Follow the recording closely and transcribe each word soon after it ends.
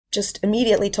just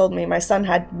immediately told me my son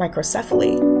had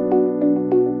microcephaly.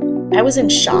 I was in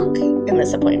shock in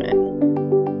this appointment.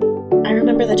 I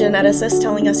remember the geneticist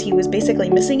telling us he was basically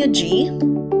missing a G.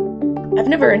 I've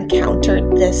never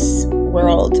encountered this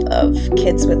world of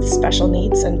kids with special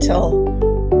needs until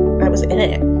I was in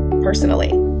it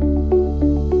personally.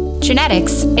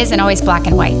 Genetics isn't always black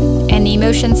and white, and the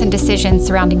emotions and decisions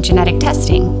surrounding genetic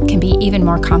testing can be even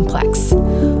more complex.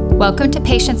 Welcome to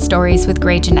Patient Stories with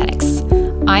Gray Genetics.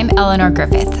 I'm Eleanor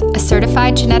Griffith, a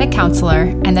certified genetic counselor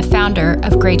and the founder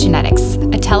of Gray Genetics,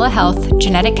 a telehealth,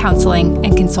 genetic counseling,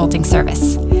 and consulting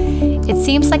service. It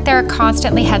seems like there are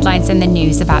constantly headlines in the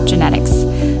news about genetics,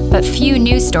 but few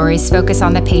news stories focus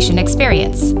on the patient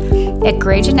experience. At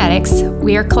Gray Genetics,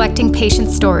 we are collecting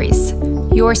patient stories,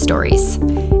 your stories.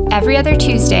 Every other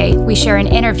Tuesday, we share an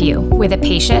interview with a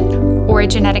patient or a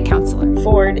genetic counselor.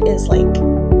 Ford is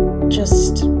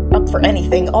just up for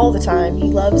anything all the time. He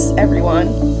loves everyone.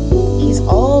 He's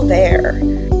all there.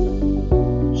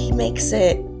 He makes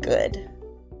it good.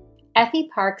 Effie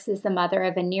Parks is the mother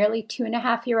of a nearly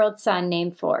 2.5-year-old son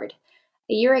named Ford.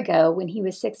 A year ago, when he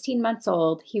was 16 months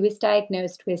old, he was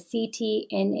diagnosed with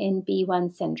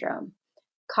CTNNB1 syndrome,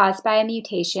 caused by a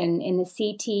mutation in the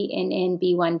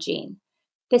CTNNB1 gene.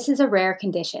 This is a rare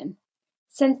condition.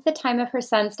 Since the time of her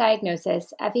son's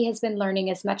diagnosis, Effie has been learning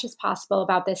as much as possible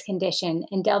about this condition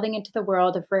and delving into the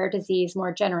world of rare disease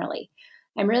more generally.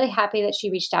 I'm really happy that she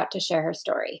reached out to share her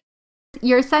story.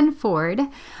 Your son Ford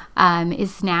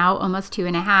is now almost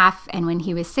 2.5, and when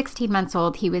he was 16 months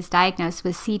old, he was diagnosed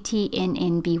with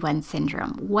CTNNB1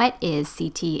 syndrome. What is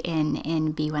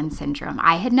CTNNB1 syndrome?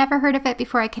 I had never heard of it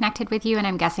before I connected with you, and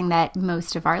I'm guessing that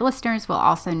most of our listeners will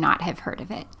also not have heard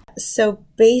of it. So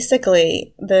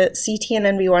basically, the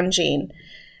CTNNB1 gene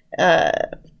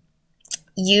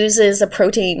uses a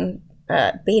protein,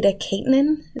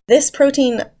 beta-catenin. This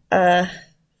protein,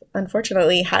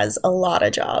 unfortunately, has a lot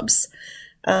of jobs.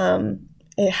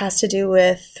 It has to do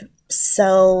with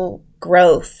cell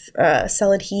growth,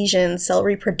 cell adhesion, cell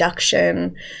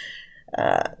reproduction,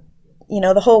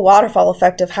 the whole waterfall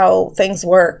effect of how things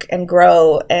work and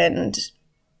grow. And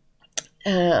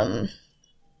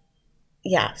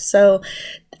so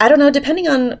I don't know, depending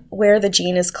on where the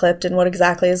gene is clipped and what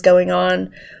exactly is going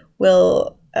on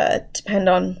will depend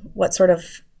on what sort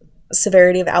of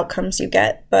severity of outcomes you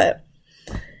get. But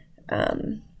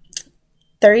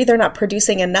they're either not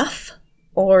producing enough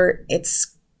or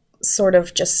it's sort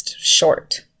of just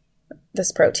short,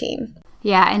 this protein.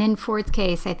 Yeah, and in Ford's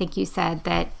case, I think you said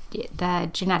that the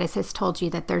geneticist told you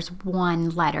that there's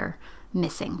one letter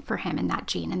missing for him in that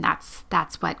gene, and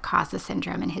that's what caused the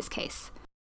syndrome in his case.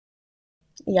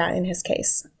 Yeah, in his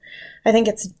case. I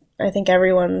think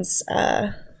everyone's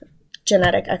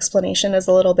genetic explanation is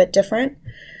a little bit different.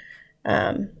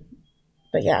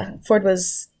 But yeah, Ford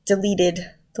was deleted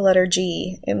the letter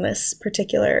G in this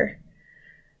particular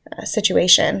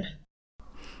situation.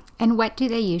 And what do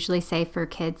they usually say for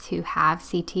kids who have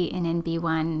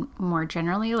CTNNB1 more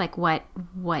generally?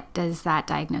 What does that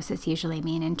diagnosis usually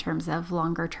mean in terms of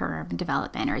longer term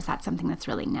development, or is that something that's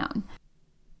really known?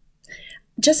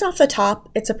 Just off the top,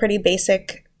 it's a pretty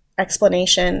basic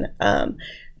explanation.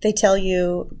 They tell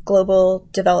you global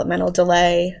developmental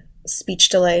delay, speech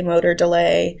delay, motor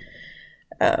delay,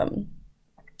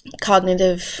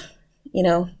 cognitive,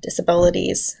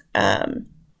 disabilities,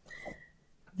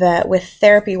 that with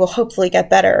therapy will hopefully get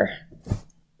better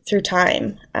through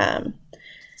time.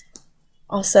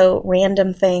 Also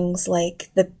random things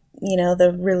like the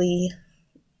really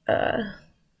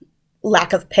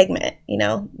lack of pigment,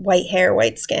 white hair,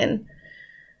 white skin,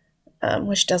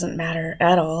 which doesn't matter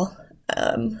at all.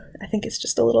 I think it's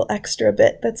just a little extra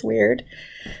bit that's weird.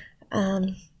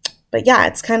 But yeah,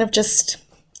 it's kind of just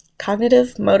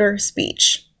cognitive, motor,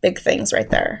 speech, big things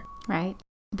right there. Right.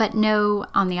 But no,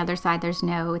 on the other side, it's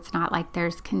not like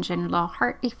there's congenital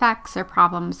heart defects or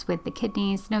problems with the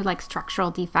kidneys, no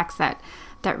structural defects that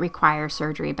require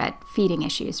surgery, but feeding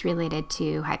issues related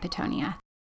to hypotonia.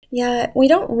 Yeah, we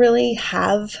don't really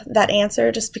have that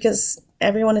answer just because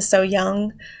everyone is so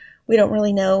young. We don't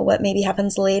really know what maybe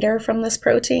happens later from this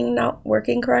protein not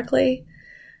working correctly.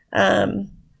 And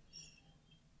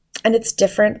it's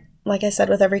different, like I said,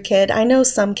 with every kid. I know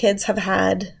some kids have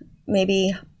had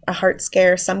maybe a heart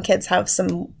scare. Some kids have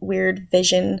some weird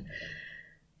vision,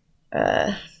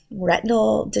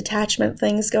 retinal detachment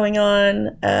things going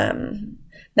on.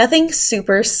 Nothing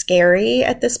super scary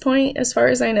at this point, as far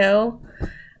as I know,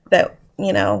 that,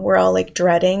 we're all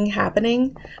dreading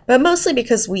happening, but mostly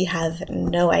because we have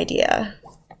no idea,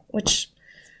 which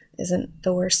isn't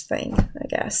the worst thing, I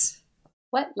guess.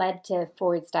 What led to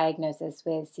Ford's diagnosis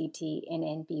with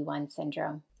CTNNB1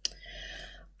 syndrome?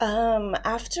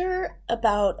 After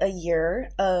about a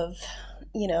year of,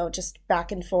 just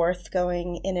back and forth,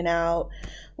 going in and out,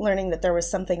 learning that there was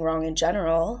something wrong in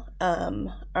general,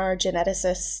 our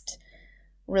geneticist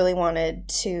really wanted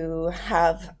to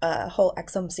have a whole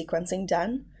exome sequencing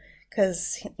done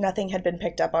because nothing had been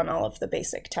picked up on all of the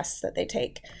basic tests that they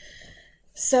take.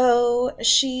 So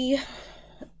she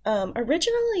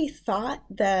originally thought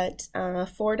that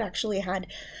Ford actually had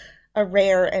a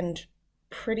rare and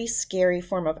pretty scary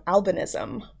form of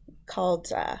albinism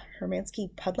called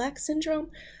Hermansky-Pudlak syndrome.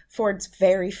 Ford's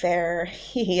very fair.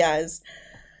 He has,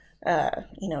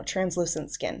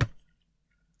 translucent skin.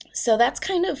 So that's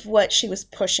kind of what she was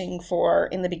pushing for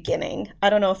in the beginning. I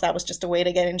don't know if that was just a way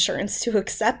to get insurance to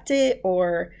accept it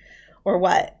or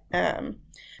what.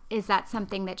 Is that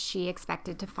something that she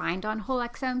expected to find on whole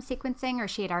exome sequencing, or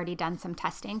she had already done some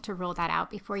testing to rule that out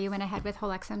before you went ahead with whole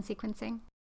exome sequencing?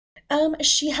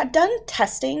 She had done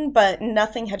testing, but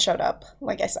nothing had showed up,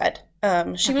 like I said.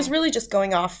 She was really just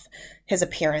going off his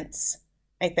appearance,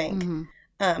 I think.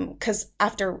 Because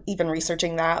after even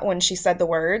researching that, when she said the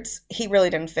words, he really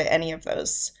didn't fit any of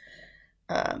those,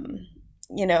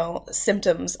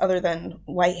 symptoms other than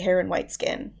white hair and white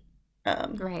skin.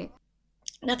 Right.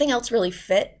 Nothing else really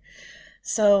fit.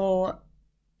 So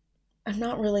I'm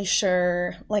not really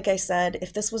sure, like I said,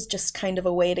 if this was just kind of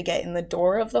a way to get in the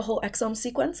door of the whole exome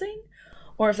sequencing,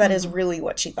 or if that is really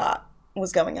what she thought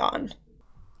was going on.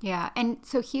 Yeah. And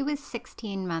so he was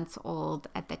 16 months old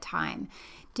at the time.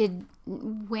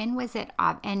 When was it?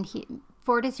 And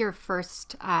Ford is your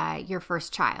first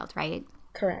child, right?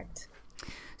 Correct.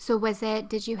 So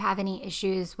did you have any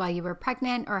issues while you were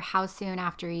pregnant, or how soon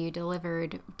after you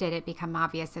delivered did it become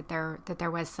obvious that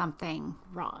there was something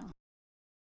wrong?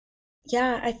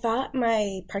 Yeah, I thought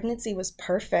my pregnancy was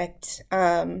perfect.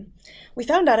 We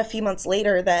found out a few months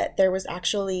later that there was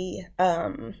actually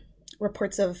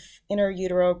reports of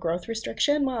intrautero growth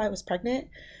restriction while I was pregnant,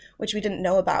 which we didn't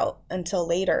know about until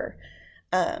later.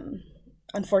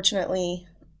 Unfortunately,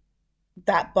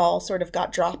 that ball sort of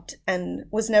got dropped and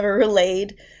was never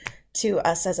relayed to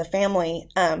us as a family.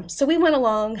 So we went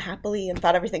along happily and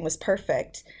thought everything was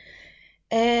perfect.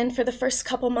 And for the first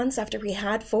couple months after we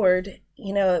had Ford,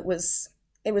 it was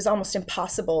almost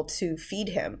impossible to feed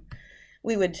him.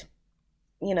 We would,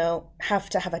 have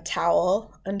to have a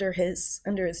towel under his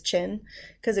chin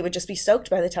because it would just be soaked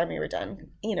by the time we were done.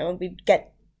 We'd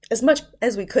get as much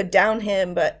as we could down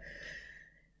him, but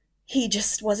he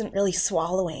just wasn't really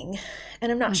swallowing.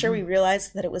 And I'm not sure we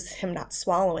realized that it was him not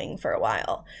swallowing for a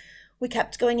while. We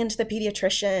kept going into the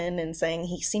pediatrician and saying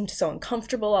he seemed so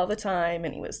uncomfortable all the time,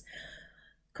 and he was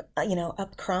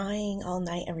up crying all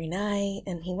night, every night.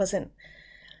 And he wasn't,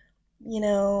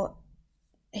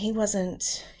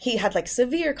 he had like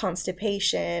severe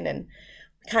constipation, and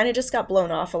kind of just got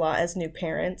blown off a lot as new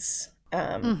parents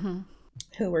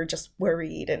who were just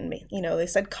worried. And, they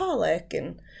said colic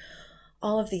and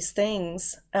all of these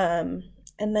things. And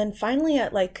then finally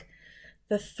at like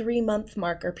the 3-month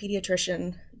mark, our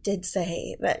pediatrician did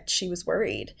say that she was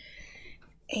worried.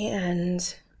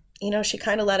 And, she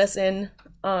kind of let us in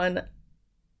on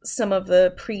some of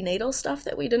the prenatal stuff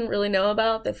that we didn't really know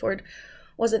about, that Ford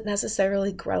wasn't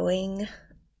necessarily growing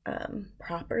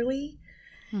properly.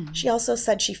 She also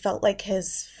said she felt like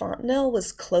his fontanelle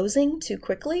was closing too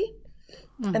quickly.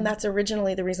 And that's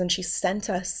originally the reason she sent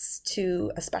us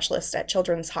to a specialist at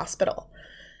Children's Hospital.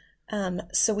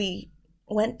 So we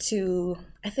went to,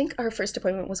 I think our first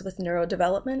appointment was with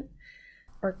neurodevelopment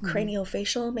or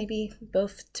craniofacial, maybe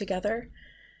both together,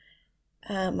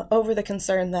 over the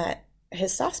concern that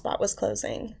his soft spot was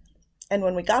closing. And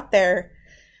when we got there,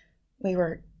 we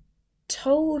were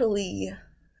totally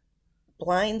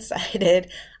blindsided.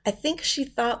 I think she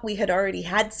thought we had already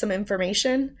had some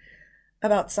information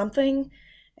about something,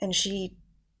 and she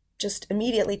just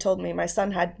immediately told me my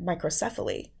son had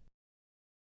microcephaly.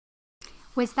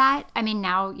 Was that,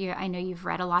 now I know you've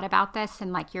read a lot about this,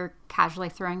 and like you're casually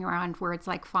throwing around words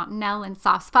like fontanelle and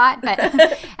soft spot, but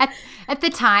at the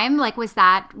time, like, was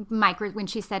that when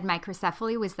she said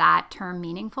microcephaly, was that term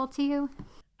meaningful to you?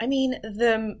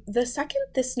 The second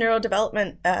this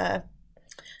neurodevelopment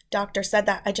doctor said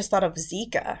that, I just thought of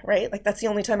Zika, right? Like, that's the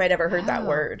only time I'd ever heard that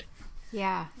word.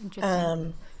 Yeah,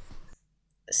 interesting.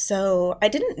 So I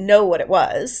didn't know what it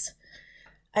was.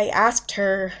 I asked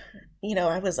her,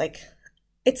 I was like,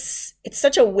 it's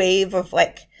such a wave of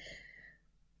like,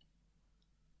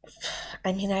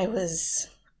 I was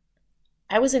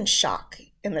in shock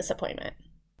in this appointment.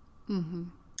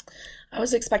 I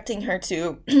was expecting her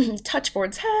to touch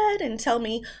Ford's head and tell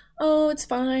me, oh, it's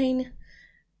fine,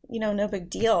 no big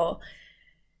deal.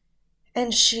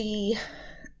 And she,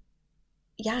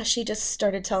 yeah, she just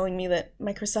started telling me that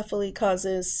microcephaly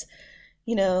causes,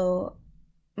 you know,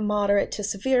 moderate to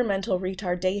severe mental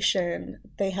retardation.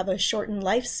 They have a shortened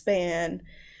lifespan.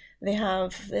 They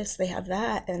have this, they have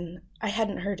that. And I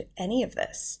hadn't heard any of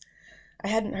this. I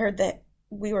hadn't heard that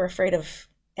we were afraid of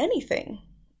anything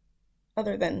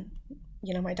other than,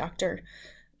 my doctor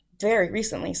very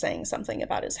recently saying something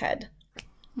about his head.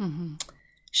 Mm-hmm.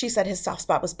 She said his soft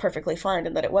spot was perfectly fine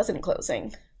and that it wasn't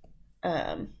closing.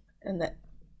 And that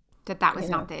was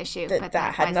not the issue. That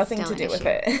had nothing to do with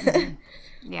it.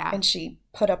 Mm-hmm. Yeah. And she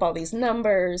put up all these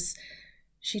numbers.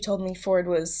 She told me Ford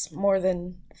was more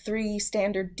than 3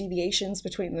 standard deviations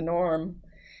between the norm,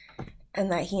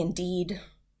 and that he indeed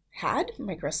had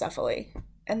microcephaly.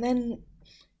 And then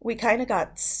we kind of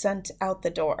got sent out the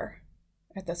door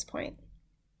at this point.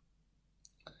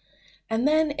 And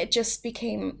then it just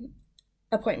became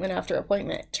appointment after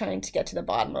appointment, trying to get to the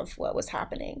bottom of what was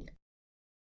happening.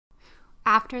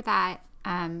 After that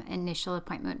initial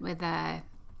appointment with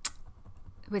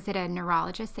was it a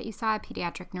neurologist that you saw, a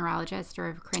pediatric neurologist or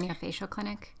a craniofacial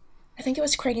clinic? I think it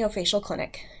was craniofacial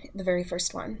clinic, the very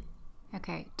first one.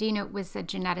 Okay. Do you know, was a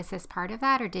geneticist part of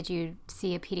that, or did you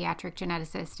see a pediatric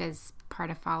geneticist as part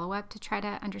of follow-up to try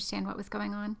to understand what was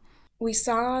going on? We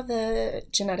saw the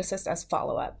geneticist as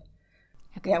follow-up.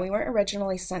 Okay. Yeah, we weren't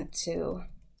originally sent to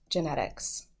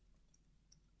genetics.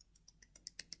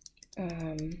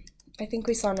 I think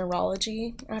we saw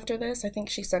neurology after this. I think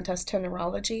she sent us to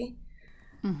neurology.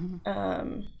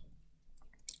 Mm-hmm.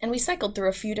 And we cycled through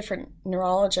a few different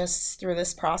neurologists through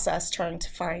this process, trying to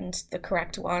find the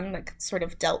correct one that sort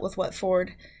of dealt with what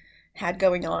Ford had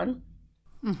going on.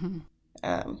 Mm-hmm.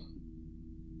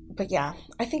 But yeah,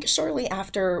 I think shortly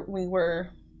after we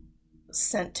were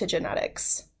sent to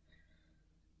genetics,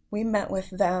 we met with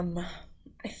them,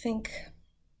 I think,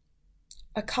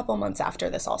 a couple months after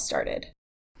this all started.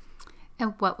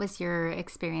 And what was your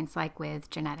experience like with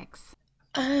genetics?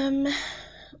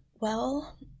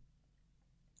 Well,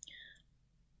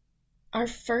 our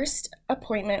first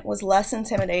appointment was less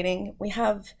intimidating. We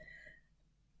have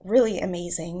really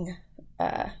amazing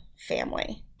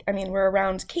family. I mean, we're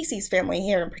around Casey's family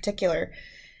here in particular,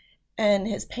 and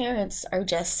his parents are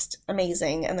just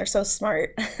amazing, and they're so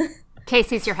smart.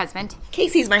 Casey's your husband?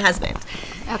 Casey's my husband.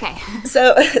 Okay.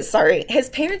 So, sorry. His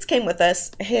parents came with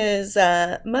us. His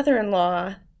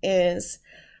mother-in-law is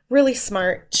really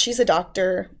smart. She's a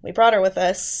doctor. We brought her with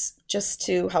us just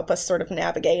to help us sort of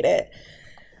navigate it.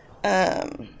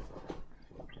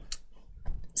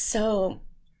 So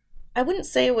I wouldn't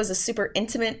say it was a super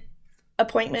intimate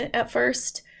appointment at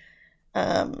first.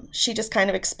 She just kind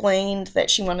of explained that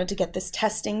she wanted to get this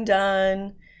testing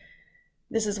done.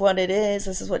 This is what it is.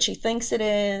 This is what she thinks it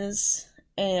is.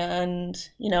 And,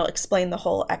 explain the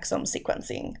whole exome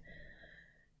sequencing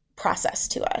process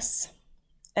to us.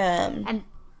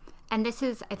 And this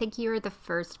is, I think you're the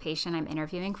first patient I'm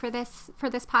interviewing for this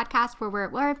podcast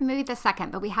or maybe the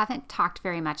second, but we haven't talked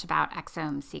very much about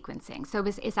exome sequencing. So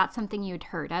is that something you'd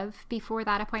heard of before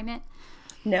that appointment?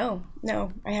 No,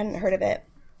 I hadn't heard of it.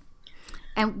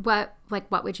 And what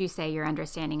would you say your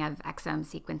understanding of exome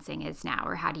sequencing is now,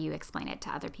 or how do you explain it to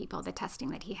other people, the testing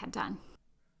that he had done?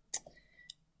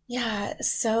 Yeah,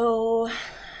 so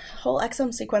whole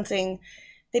exome sequencing,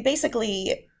 they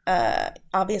basically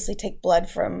obviously take blood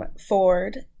from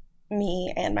Ford,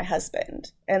 me, and my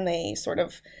husband, and they sort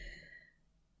of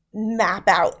map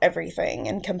out everything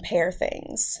and compare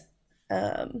things.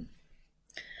 I'm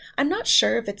not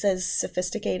sure if it's as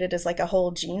sophisticated as like a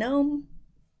whole genome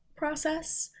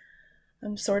process.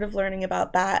 I'm sort of learning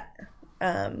about that.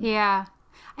 Yeah.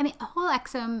 I mean, whole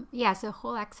exome,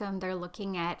 they're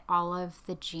looking at all of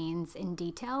the genes in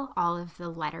detail, all of the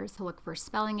letters to look for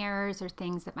spelling errors or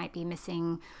things that might be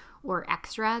missing or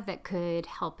extra that could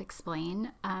help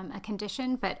explain a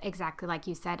condition. But exactly like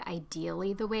you said,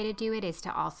 ideally the way to do it is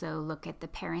to also look at the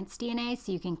parent's DNA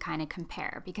so you can kind of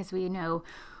compare, because we know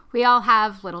we all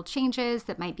have little changes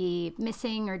that might be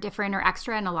missing or different or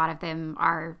extra, and a lot of them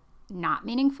are not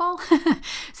meaningful.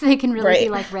 So they can really be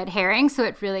like red herrings. So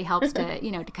it really helps to,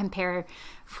 to compare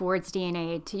Ford's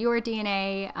DNA to your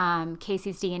DNA,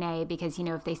 Casey's DNA, because,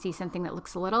 if they see something that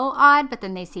looks a little odd, but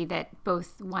then they see that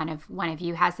both one of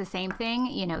you has the same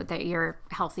thing, that you're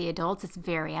healthy adults, it's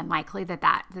very unlikely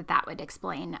that would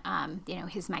explain,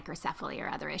 his microcephaly or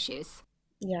other issues.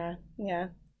 Yeah.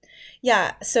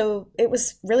 So it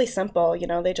was really simple.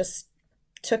 They just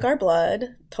took our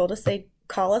blood, told us they'd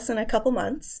call us in a couple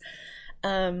months.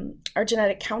 Our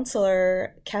genetic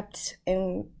counselor kept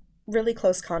in really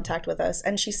close contact with us,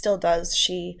 and she still does.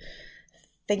 She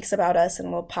thinks about us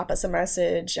and will pop us a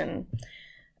message, and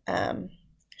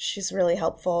she's really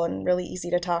helpful and really easy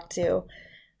to talk to.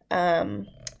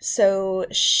 So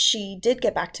she did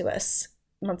get back to us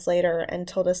months later and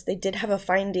told us they did have a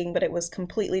finding, but it was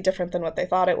completely different than what they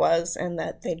thought it was, and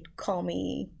that they'd call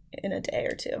me in a day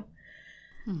or two.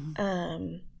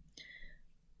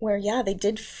 Where, yeah, they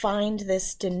did find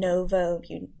this de novo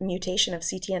mutation of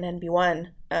CTNNB1.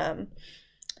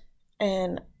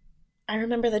 And I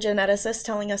remember the geneticist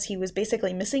telling us he was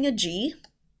basically missing a G.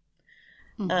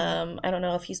 I don't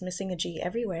know if he's missing a G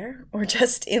everywhere or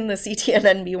just in the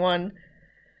CTNNB1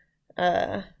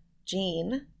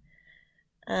 gene.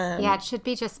 Yeah, it should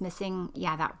be just missing,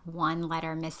 that one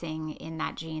letter missing in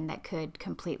that gene that could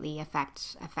completely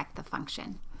affect the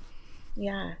function.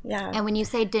 Yeah. And when you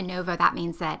say de novo, that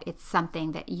means that it's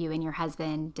something that you and your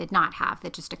husband did not have,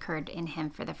 that just occurred in him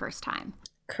for the first time.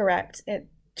 Correct. It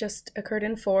just occurred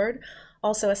in Ford.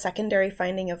 Also, a secondary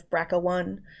finding of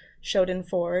BRCA1 showed in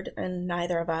Ford, and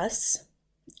neither of us.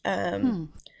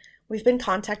 We've been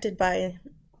contacted by,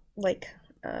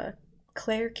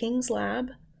 Claire King's lab.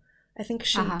 I think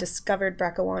she discovered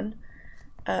BRCA1.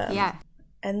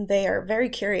 And they are very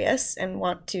curious and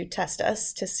want to test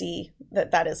us to see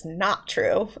that that is not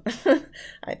true,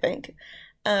 I think.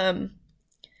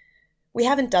 We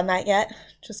haven't done that yet,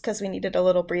 just because we needed a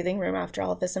little breathing room after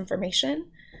all of this information,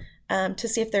 to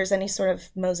see if there's any sort of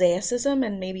mosaicism,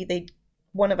 and maybe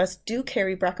one of us do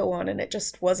carry BRCA1 and it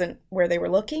just wasn't where they were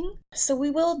looking. So we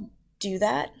will do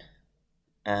that.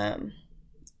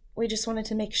 We just wanted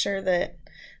to make sure that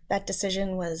that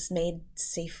decision was made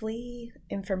safely,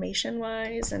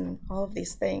 information-wise, and all of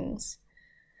these things.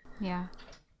 Yeah.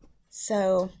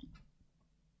 So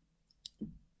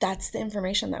that's the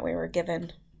information that we were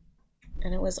given.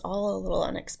 And it was all a little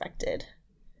unexpected.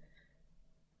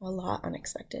 A lot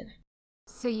unexpected.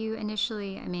 So you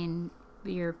initially,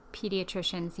 your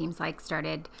pediatrician seems like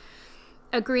started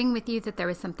agreeing with you that there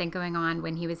was something going on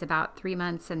when he was about 3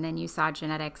 months, and then you saw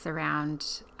genetics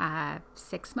around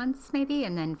 6 months maybe,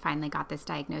 and then finally got this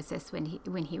diagnosis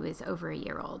when he was over a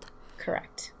year old.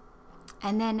 Correct.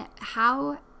 And then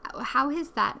how has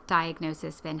that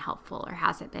diagnosis been helpful, or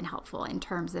has it been helpful in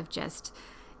terms of just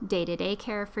day-to-day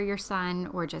care for your son,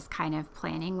 or just kind of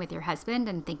planning with your husband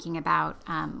and thinking about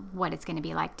what it's going to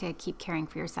be like to keep caring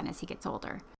for your son as he gets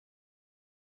older?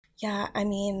 Yeah,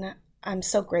 I'm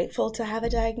so grateful to have a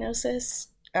diagnosis,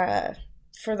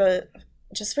 for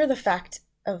the fact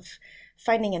of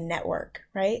finding a network,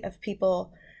 right, of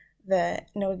people that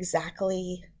know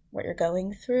exactly what you're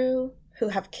going through, who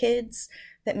have kids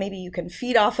that maybe you can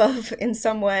feed off of in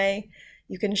some way.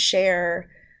 You can share,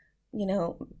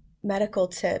 medical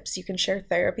tips. You can share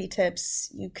therapy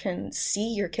tips. You can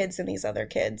see your kids and these other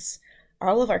kids.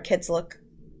 All of our kids look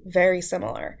very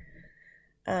similar.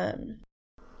 And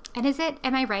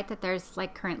am I right that there's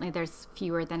currently there's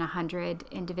fewer than 100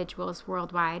 individuals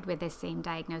worldwide with this same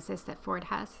diagnosis that Ford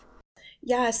has?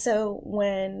 Yeah, so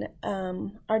when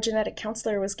our genetic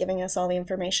counselor was giving us all the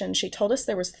information, she told us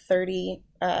there was 30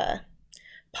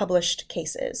 published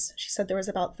cases. She said there was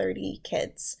about 30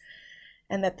 kids,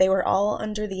 and that they were all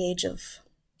under the age of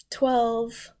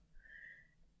 12.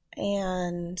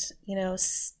 And,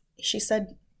 she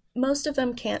said most of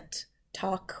them can't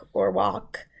talk or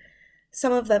walk.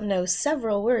 Some of them know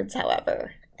several words,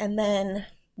 however. And then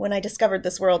when I discovered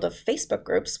this world of Facebook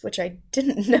groups, which I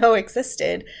didn't know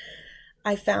existed,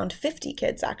 I found 50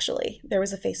 kids, actually. There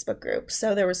was a Facebook group.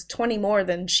 So there was 20 more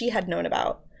than she had known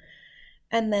about.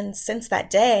 And then since that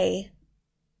day,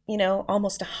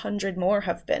 almost 100 more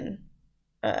have been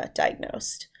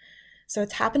diagnosed. So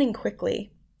it's happening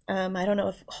quickly. I don't know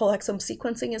if whole exome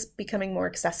sequencing is becoming more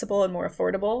accessible and more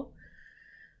affordable,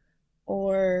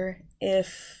 or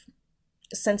if,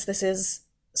 since this is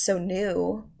so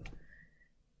new,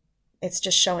 it's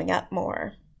just showing up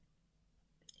more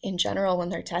in general when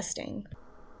they're testing.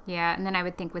 Yeah, and then I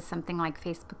would think with something like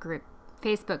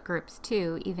Facebook groups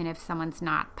too, even if someone's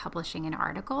not publishing an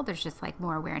article, there's just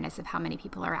more awareness of how many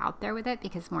people are out there with it,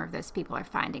 because more of those people are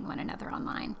finding one another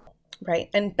online. Right.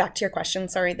 And back to your question,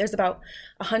 sorry, there's about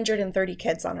 130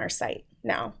 kids on our site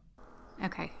now.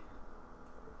 Okay.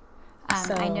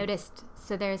 I noticed,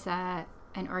 so there's an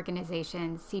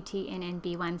organization,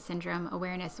 CTNNB1 Syndrome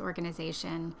Awareness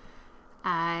Organization,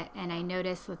 and I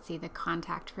noticed, the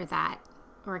contact for that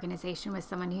organization was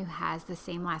someone who has the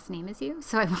same last name as you.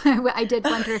 So I did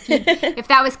wonder if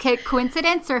that was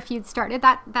coincidence, or if you'd started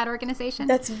that organization.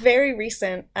 That's very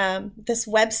recent. This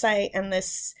website and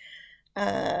this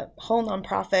whole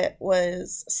nonprofit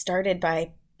was started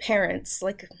by parents.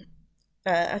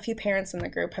 A few parents in the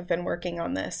group have been working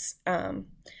on this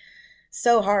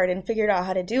so hard and figured out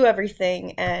how to do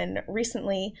everything. And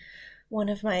recently, one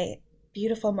of my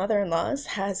beautiful mother-in-laws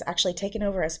has actually taken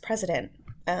over as president,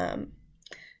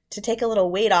 to take a little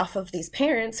weight off of these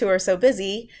parents who are so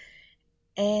busy.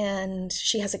 And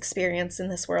she has experience in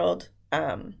this world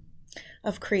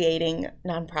of creating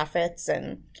nonprofits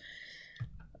and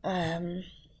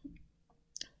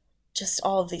just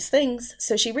all of these things.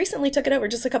 So she recently took it over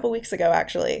just a couple weeks ago,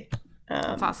 actually.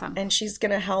 That's awesome. And she's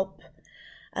going to help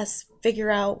us figure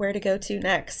out where to go to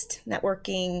next.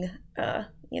 Networking,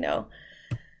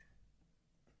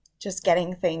 just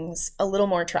getting things, a little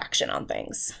more traction on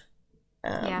things.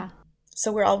 Yeah.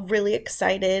 So we're all really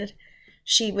excited.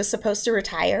 She was supposed to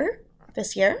retire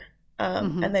this year,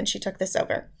 and then she took this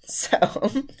over. So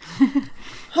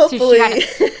hopefully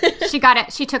she got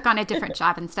it. She took on a different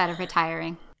job instead of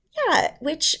retiring. Yeah,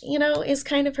 which, is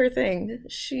kind of her thing.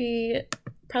 She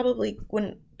probably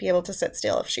wouldn't be able to sit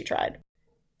still if she tried.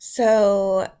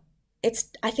 So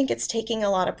I think it's taking a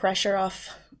lot of pressure off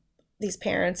these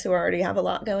parents who already have a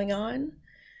lot going on,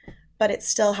 but it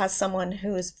still has someone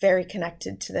who is very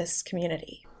connected to this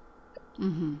community.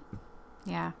 Mm-hmm.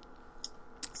 Yeah.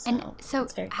 So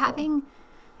very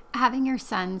having your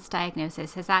son's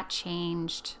diagnosis, has that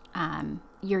changed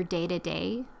your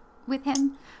day-to-day with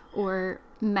him or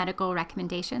medical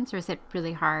recommendations, or is it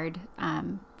really hard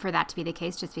for that to be the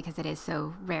case just because it is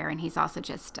so rare and he's also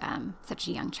just such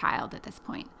a young child at this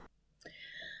point?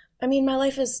 I mean, my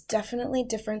life is definitely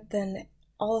different than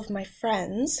all of my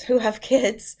friends who have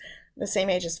kids the same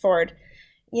age as Ford.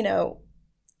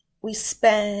 We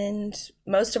spend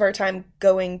most of our time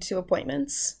going to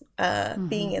appointments,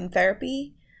 being in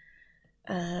therapy,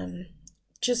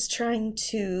 just trying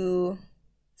to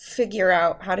figure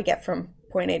out how to get from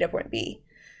point A to point B.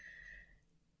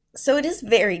 So it is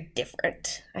very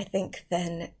different, I think,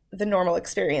 than the normal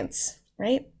experience,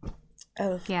 right,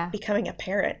 of becoming a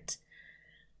parent.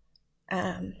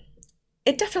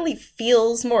 It definitely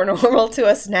feels more normal to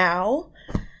us now.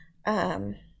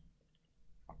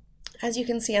 As you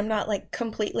can see, I'm not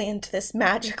completely into this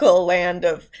magical land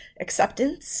of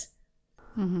acceptance.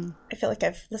 Mm-hmm. I feel like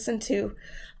I've listened to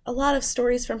a lot of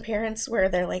stories from parents where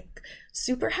they're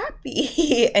super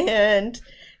happy and,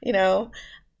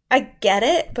 I get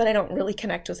it, but I don't really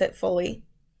connect with it fully.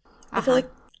 I feel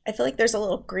like there's a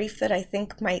little grief that I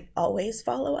think might always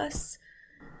follow us.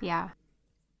 Yeah.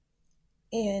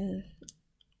 In,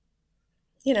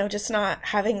 just not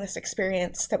having this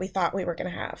experience that we thought we were going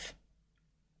to have.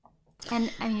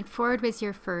 And I mean, Ford was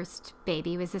your first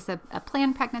baby. Was this a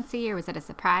planned pregnancy or was it a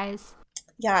surprise?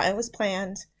 Yeah, it was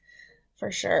planned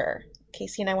for sure.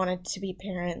 Casey and I wanted to be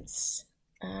parents.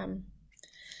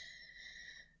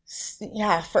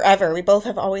 Forever. We both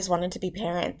have always wanted to be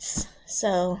parents.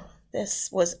 So this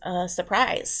was a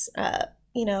surprise.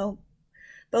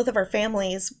 Both of our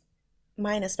families,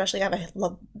 mine especially, have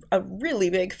a really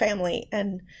big family,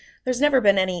 and there's never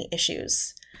been any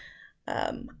issues.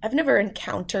 I've never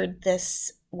encountered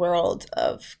this world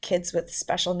of kids with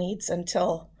special needs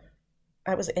until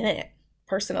I was in it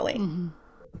personally. Mm-hmm.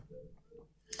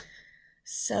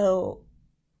 So,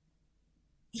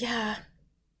 yeah,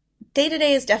 day to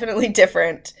day is definitely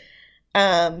different.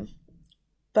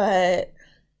 But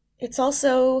it's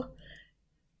also,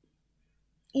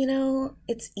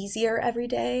 it's easier every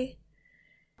day.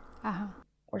 Uh-huh.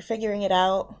 We're figuring it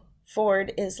out.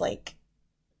 Ford is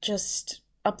just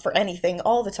up for anything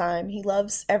all the time. He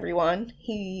loves everyone.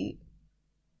 He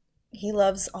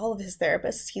loves all of his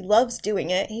therapists. He loves doing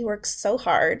it. He works so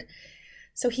hard.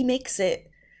 So he makes it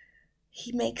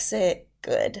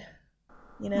good.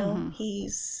 Mm-hmm.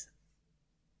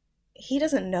 He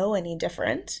doesn't know any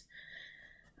different.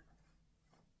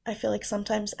 I feel like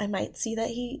sometimes I might see that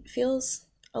he feels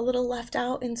a little left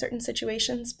out in certain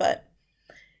situations, but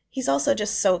he's also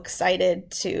just so excited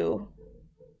to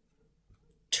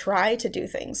try to do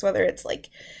things, whether it's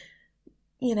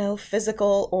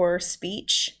physical or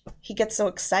speech. He gets so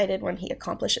excited when he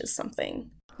accomplishes something.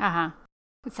 Uh-huh.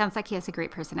 It sounds like he has a great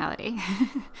personality.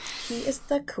 He is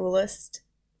the coolest,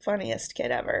 funniest kid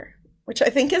ever, which I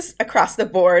think is across the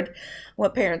board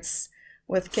what parents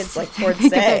with kids like Ford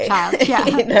say. Yeah.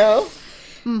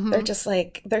 Mm-hmm. They're just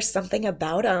there's something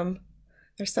about him.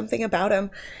 There's something about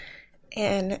him.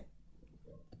 And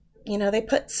they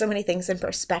put so many things in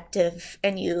perspective,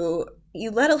 and you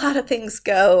let a lot of things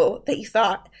go that you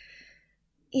thought,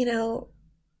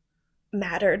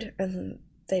 mattered, and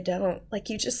they don't.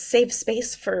 You just save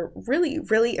space for really,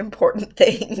 really important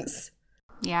things.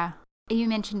 Yeah. You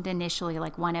mentioned initially,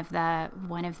 one of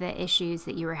the issues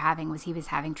that you were having was he was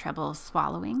having trouble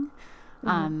swallowing.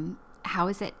 Mm-hmm. How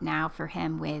is it now for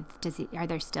him are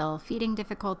there still feeding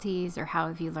difficulties, or how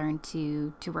have you learned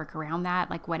to work around that?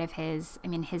 What if his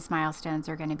milestones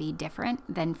are going to be different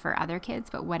than for other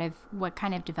kids, but what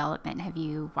kind of development have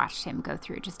you watched him go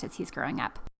through just as he's growing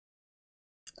up?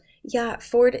 Yeah,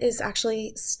 Ford is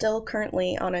actually still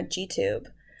currently on a G tube.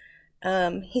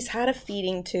 He's had a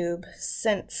feeding tube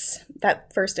since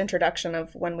that first introduction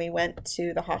of when we went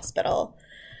to the hospital.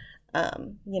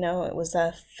 It was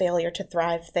a failure to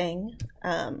thrive thing.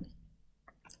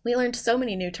 We learned so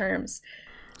many new terms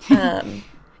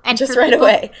And just right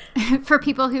away. For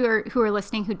people who are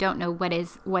listening who don't know, what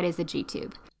is a G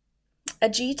tube? A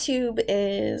G tube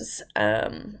is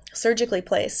surgically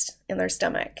placed in their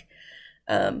stomach.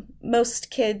 Most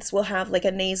kids will have like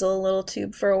a nasal little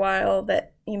tube for a while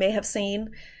that you may have seen,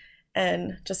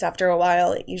 and just after a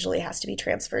while, it usually has to be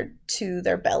transferred to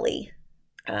their belly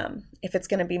if it's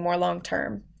going to be more long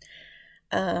term.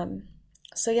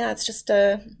 So yeah, it's just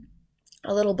a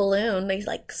little balloon. They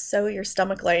like sew your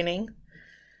stomach lining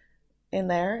in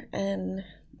there, and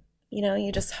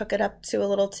you just hook it up to a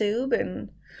little tube and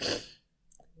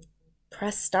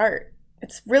press start.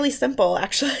 It's really simple,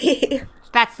 actually.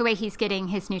 That's the way he's getting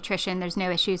his nutrition. There's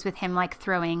no issues with him like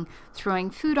throwing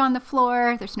food on the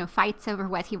floor. There's no fights over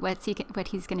what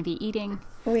he's going to be eating.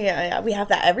 Yeah, we have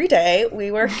that every day.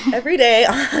 We work every day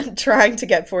on trying to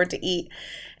get Ford to eat,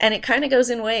 and it kind of goes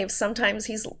in waves. Sometimes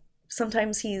he's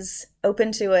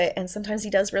open to it, and sometimes he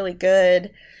does really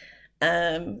good.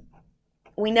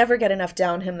 We never get enough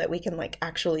down him that we can like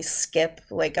actually skip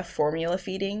like a formula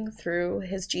feeding through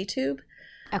his G tube.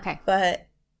 Okay, but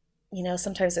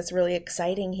sometimes it's really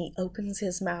exciting. He opens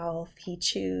his mouth, he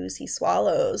chews, he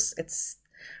swallows. It's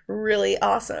really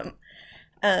awesome.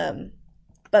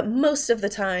 But most of the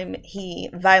time, he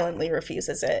violently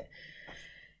refuses it.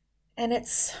 And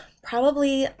it's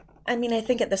probably, I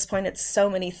think at this point, it's so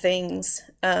many things.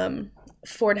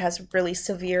 Ford has really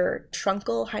severe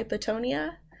truncal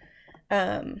hypotonia.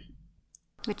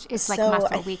 Which is like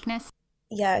muscle weakness?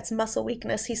 Yeah, it's muscle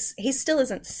weakness. He still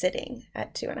isn't sitting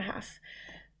at 2.5.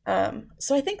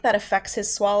 So I think that affects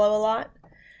his swallow a lot.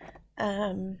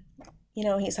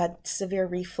 He's had severe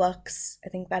reflux. I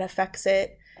think that affects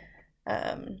it.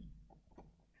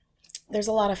 There's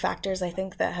a lot of factors, I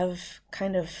think, that have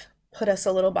kind of put us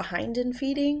a little behind in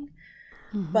feeding.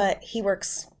 Mm-hmm. But he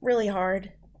works really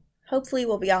hard. Hopefully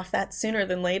we'll be off that sooner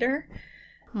than later.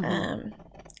 Mm-hmm.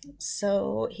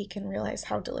 So he can realize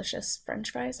how delicious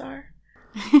French fries are.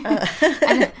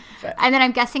 And then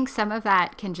I'm guessing some of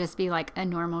that can just be like a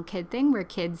normal kid thing where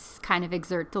kids kind of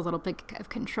exert the little bit of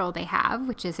control they have,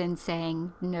 which is in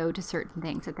saying no to certain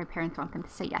things that their parents want them to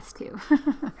say yes to.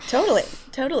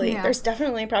 Totally. Yeah. There's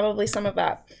definitely probably some of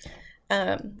that.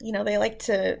 They like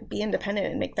to be independent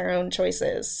and make their own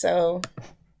choices. So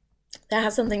that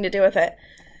has something to do with it.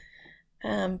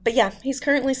 But yeah, he's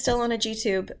currently still on a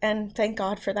G-tube, and thank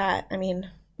God for that.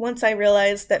 Once I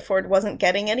realized that Ford wasn't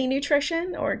getting any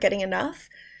nutrition or getting enough,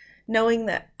 knowing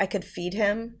that I could feed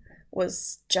him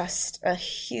was just a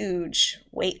huge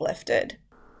weight lifted.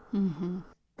 Mm-hmm.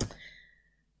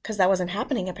 Because that wasn't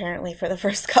happening apparently for the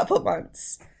first couple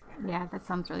months. Yeah, that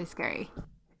sounds really scary.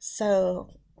 So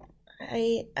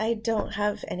I don't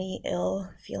have any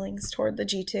ill feelings toward the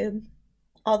G-tube,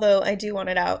 although I do want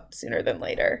it out sooner than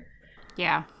later.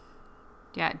 Yeah,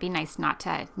 it'd be nice not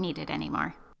to need it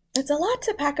anymore. It's a lot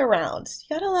to pack around.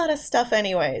 You got a lot of stuff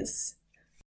anyways.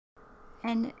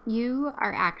 And you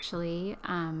are actually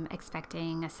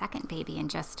expecting a second baby in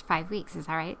just 5 weeks, is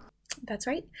that right? That's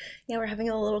right. Yeah, we're having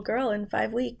a little girl in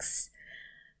 5 weeks.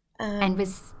 And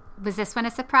was this one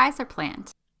a surprise or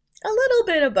planned? A little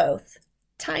bit of both.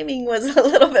 Timing was a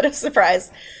little bit of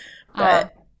surprise.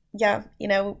 But yeah,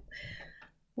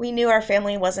 we knew our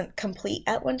family wasn't complete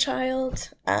at one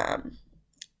child.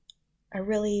 I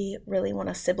really, really want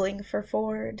a sibling for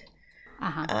Ford.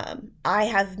 Uh-huh. I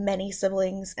have many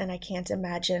siblings, and I can't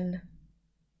imagine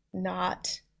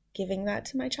not giving that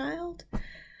to my child. I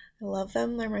love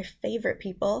them. They're my favorite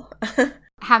people.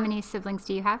 How many siblings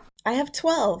do you have? I have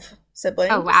 12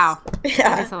 siblings. Oh, wow.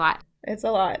 Yeah. That is a lot. It's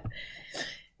a lot.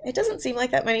 It doesn't seem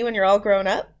like that many when you're all grown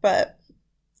up, but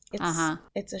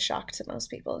it's a shock to most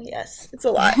people. Yes, it's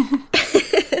a lot.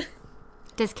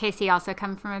 Does Casey also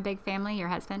come from a big family, your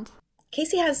husband?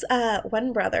 Casey has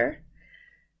one brother,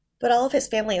 but all of his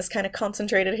family is kind of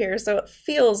concentrated here, so it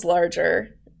feels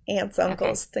larger. Aunts,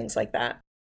 uncles, things like that.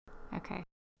 Okay.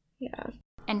 Yeah.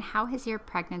 And how has your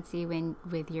pregnancy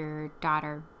with your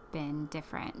daughter been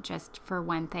different? Just for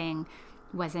one thing,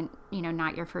 wasn't,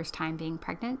 not your first time being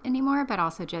pregnant anymore, but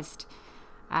also just,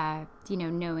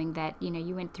 knowing that,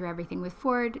 you went through everything with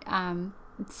Ford,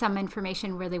 some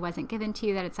information really wasn't given to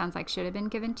you that it sounds like should have been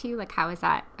given to you. Like, how has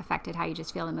that affected how you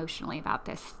just feel emotionally about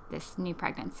this new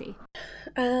pregnancy?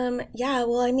 Yeah,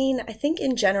 well, I think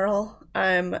in general,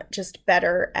 I'm just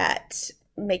better at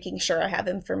making sure I have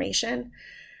information.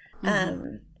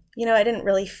 Mm-hmm. I didn't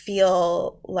really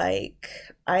feel like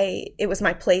it was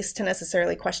my place to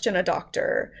necessarily question a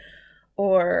doctor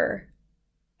or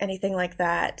anything like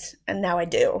that. And now I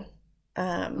do.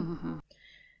 Mm-hmm.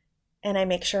 And I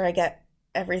make sure I get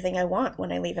everything I want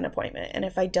when I leave an appointment. And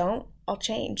if I don't, I'll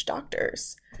change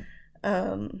doctors.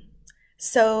 Um,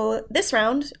 so this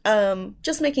round,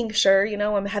 just making sure,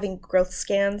 I'm having growth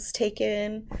scans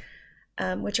taken,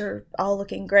 which are all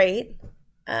looking great.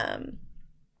 Um,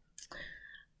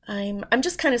 I'm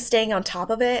just kind of staying on top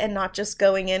of it and not just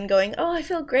going in going, oh, I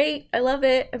feel great, I love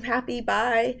it, I'm happy,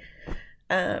 bye.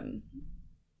 Um,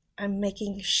 I'm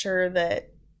making sure that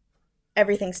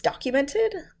everything's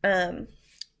documented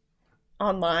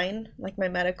online, like my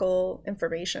medical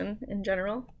information in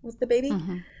general with the baby.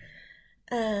 Mm-hmm.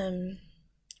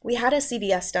 We had a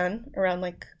CVS done around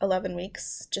like 11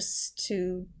 weeks just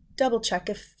to double check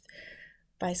if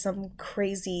by some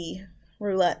crazy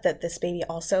roulette that this baby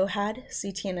also had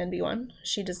CTNNB1.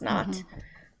 She does not. Mm-hmm.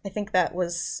 I think that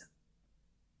was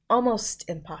almost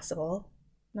impossible.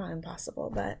 Not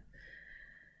impossible, but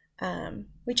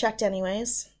we checked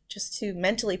anyways, just to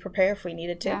mentally prepare if we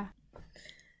needed to.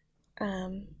 Yeah.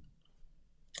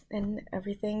 And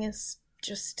everything is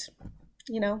just,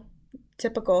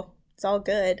 typical. It's all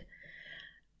good.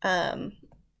 I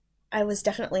was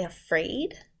definitely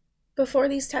afraid before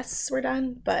these tests were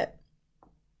done, but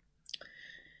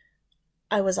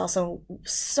I was also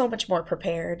so much more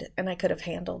prepared and I could have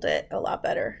handled it a lot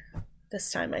better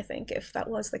this time, I think, if that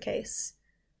was the case.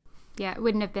 Yeah, it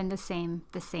wouldn't have been the same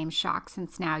shock,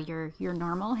 since now your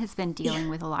normal has been dealing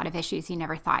with a lot of issues you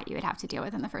never thought you would have to deal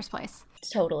with in the first place.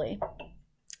 Totally.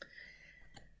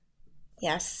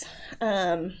 Yes.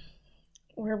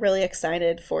 We're really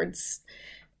excited.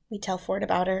 We tell Ford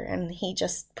about her and he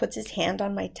just puts his hand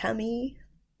on my tummy.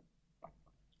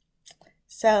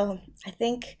 So I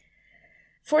think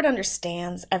Ford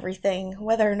understands everything,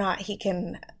 whether or not he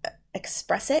can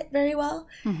express it very well.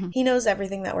 Mm-hmm. He knows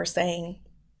everything that we're saying,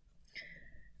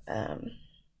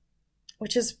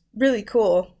 which is really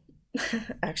cool,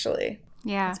 actually.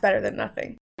 Yeah. It's better than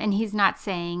nothing. And he's not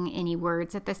saying any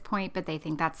words at this point, but they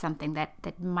think that's something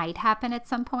that might happen at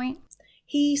some point.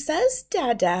 He says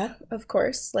dada, of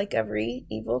course, like every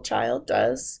evil child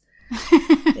does.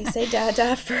 They say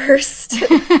dada first.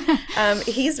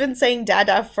 He's been saying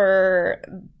dada for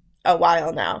a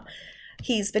while now.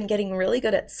 He's been getting really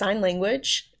good at sign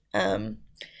language. In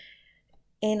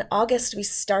August,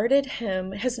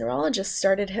 his neurologist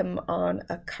started him on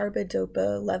a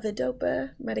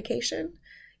carbidopa-levodopa medication,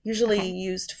 usually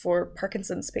used for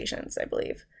Parkinson's patients, I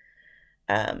believe.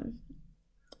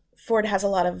 Ford has a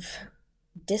lot of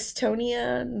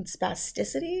dystonia and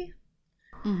spasticity.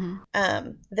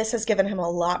 Mm-hmm. This has given him a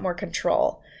lot more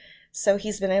control. So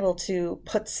he's been able to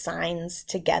put signs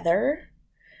together.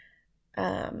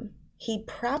 He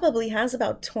probably has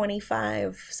about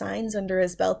 25 signs under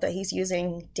his belt that he's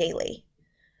using daily.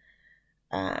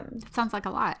 That sounds like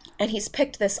a lot. And he's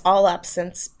picked this all up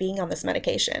since being on this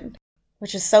medication,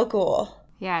 which is so cool.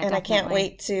 Yeah, and definitely. I can't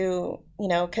wait to,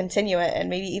 continue it and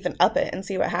maybe even up it and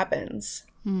see what happens.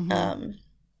 Mm-hmm.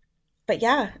 But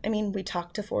yeah, I mean, we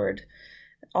talk to Ford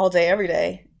all day, every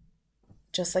day,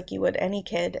 just like you would any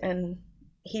kid, and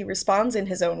he responds in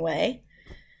his own way.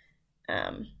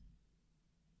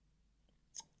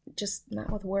 Just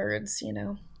not with words,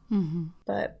 Mm-hmm.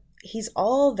 but he's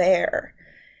all there.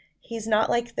 He's not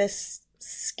like this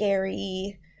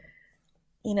scary,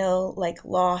 like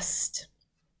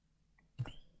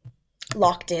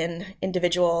locked in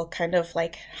individual, kind of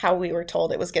like how we were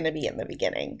told it was going to be in the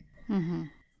beginning. Mm-hmm.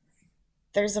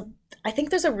 I think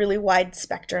there's a really wide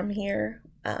spectrum here,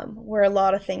 where a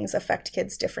lot of things affect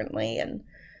kids differently and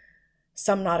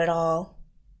some not at all.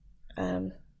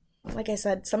 Like I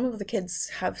said, some of the kids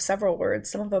have several words.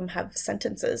 Some of them have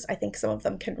sentences. I think some of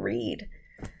them can read.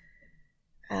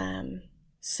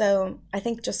 So I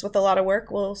think just with a lot of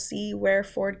work, we'll see where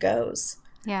Ford goes.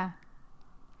 Yeah.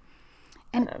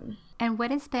 And what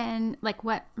has been, like,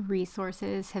 what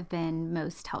resources have been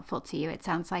most helpful to you? It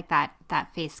sounds like that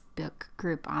Facebook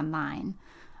group online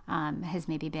has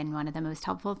maybe been one of the most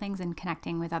helpful things in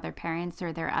connecting with other parents. Or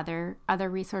are there other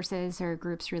resources or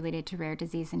groups related to rare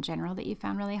disease in general that you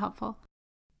found really helpful?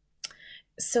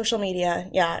 Social media,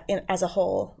 yeah, as a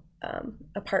whole,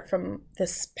 apart from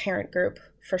this parent group,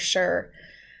 for sure.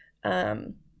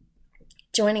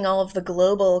 Joining all of the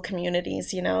global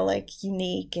communities, like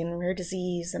Unique and Rare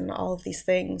Disease and all of these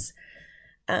things.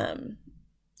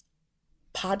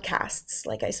 Podcasts,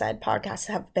 like I said, podcasts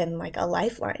have been like a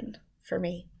lifeline for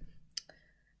me.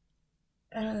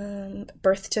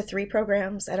 Birth to 3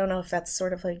 programs. I don't know if that's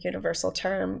sort of a universal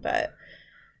term, but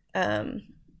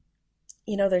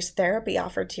there's therapy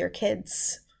offered to your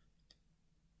kids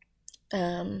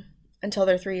until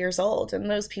they're 3 years old. And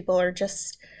those people are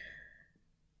just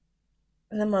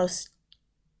the most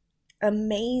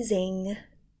amazing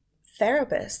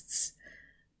therapists.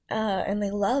 And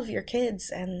they love your kids,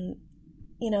 and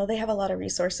they have a lot of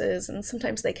resources, and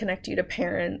sometimes they connect you to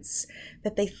parents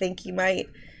that they think you might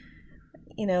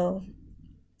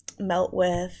melt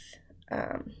with.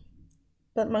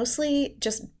 But mostly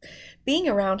just being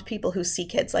around people who see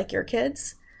kids like your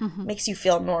kids makes you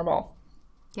feel normal.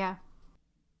 Yeah.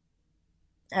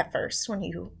 At first, when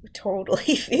you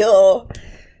totally feel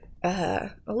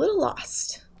a little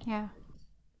lost. Yeah.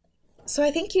 So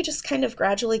I think you just kind of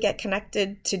gradually get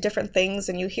connected to different things,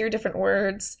 and you hear different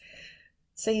words.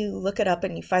 So you look it up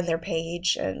and you find their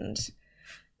page, and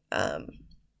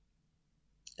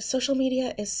social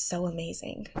media is so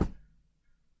amazing.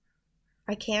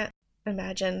 I can't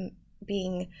imagine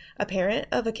being a parent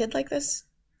of a kid like this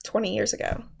 20 years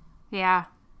ago. Yeah,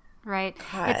 right.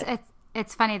 God.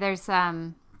 It's funny. There's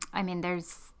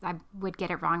I would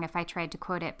get it wrong if I tried to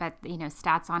quote it, but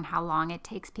stats on how long it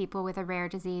takes people with a rare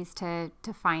disease to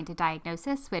find a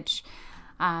diagnosis, which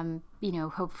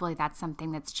hopefully that's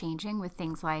something that's changing with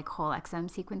things like whole exome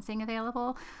sequencing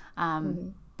available.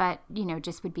 But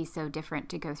just would be so different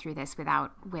to go through this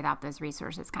without those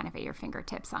resources kind of at your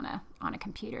fingertips on a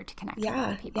computer to connect with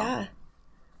other people. Yeah.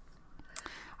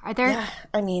 Are there? Yeah.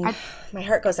 I mean, my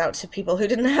heart goes out to people who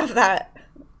didn't have that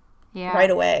right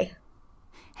away.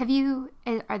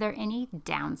 Are there any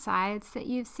downsides that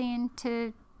you've seen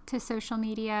to social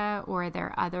media, or are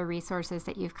there other resources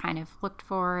that you've kind of looked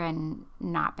for and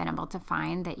not been able to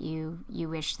find that you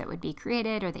wish that would be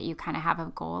created, or that you kind of have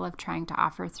a goal of trying to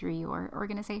offer through your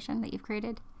organization that you've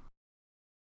created?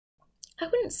 I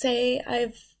wouldn't say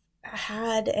I've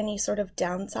had any sort of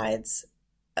downsides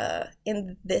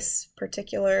in this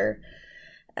particular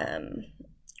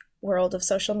world of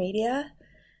social media.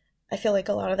 I feel like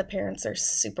a lot of the parents are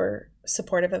super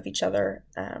supportive of each other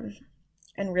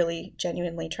and really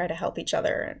genuinely try to help each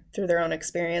other through their own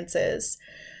experiences.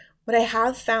 What I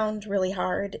have found really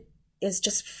hard is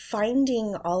just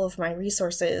finding all of my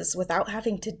resources without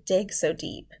having to dig so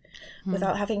deep,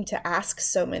 without having to ask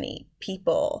so many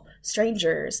people,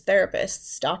 strangers,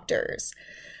 therapists, doctors.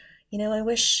 I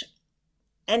wish,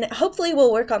 and hopefully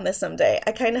we'll work on this someday.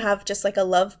 I kind of have just like a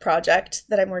love project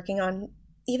that I'm working on,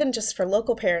 even just for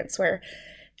local parents, where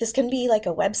this can be like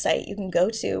a website you can go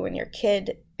to when your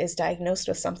kid is diagnosed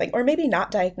with something, or maybe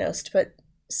not diagnosed, but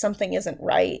something isn't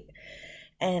right.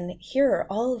 And here are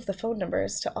all of the phone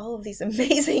numbers to all of these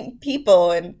amazing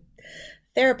people and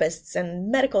therapists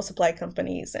and medical supply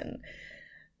companies and,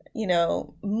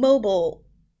 mobile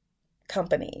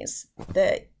companies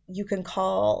that you can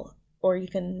call or you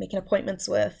can make appointments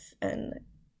with and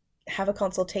have a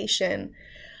consultation.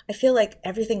 I feel like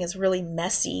everything is really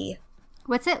messy.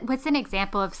 What's an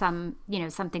example of something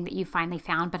that you finally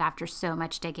found, but after so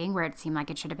much digging, where it seemed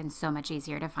like it should have been so much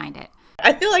easier to find it?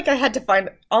 I feel like I had to find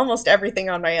almost everything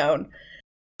on my own.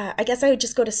 I guess I would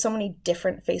just go to so many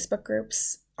different Facebook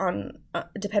groups on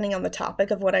depending on the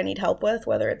topic of what I need help with,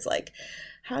 whether it's like,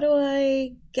 how do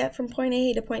I get from point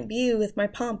A to point B with my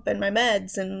pump and my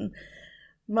meds and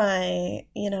my,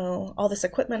 all this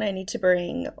equipment I need to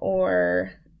bring,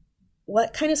 or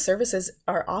what kind of services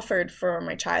are offered for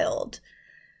my child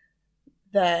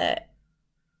that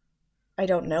I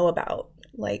don't know about.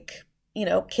 Like,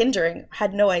 Kindring,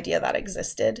 had no idea that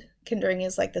existed. Kindring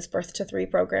is like this birth to 3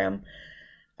 program.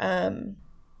 And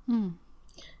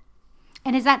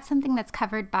is that something that's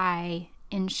covered by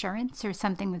insurance, or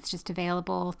something that's just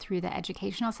available through the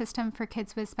educational system for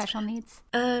kids with special needs?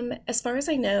 As far as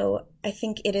I know, I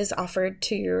think it is offered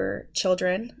to your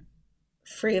children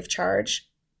free of charge.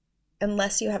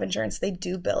 Unless you have insurance, they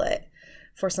do bill it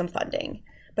for some funding.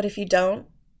 But if you don't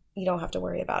have to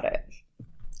worry about it,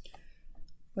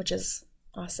 which is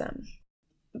awesome.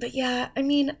 But yeah, I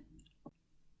mean,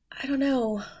 I don't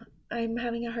know. I'm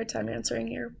having a hard time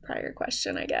answering your prior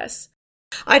question, I guess.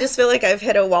 I just feel like I've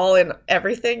hit a wall in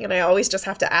everything, and I always just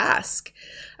have to ask.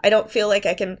 I don't feel like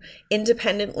I can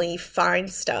independently find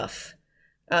stuff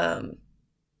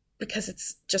because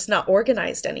it's just not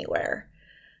organized anywhere.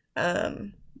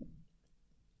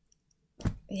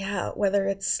 Yeah, whether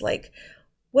it's like,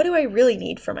 what do I really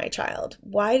need for my child?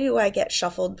 Why do I get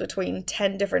shuffled between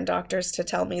 10 different doctors to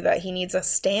tell me that he needs a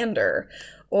stander?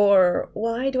 Or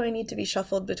why do I need to be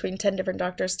shuffled between 10 different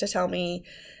doctors to tell me,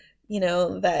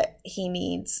 that he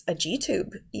needs a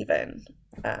G-tube even?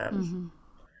 I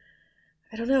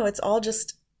don't know. It's all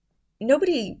just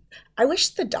I wish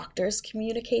the doctors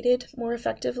communicated more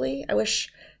effectively. I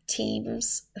wish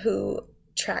teams who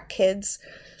track kids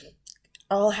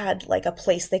all had like a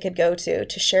place they could go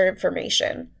to share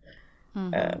information.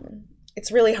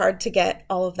 It's really hard to get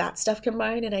all of that stuff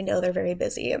combined, and I know they're very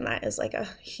busy, and that is like a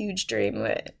huge dream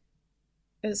that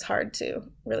is hard to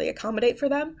really accommodate for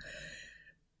them.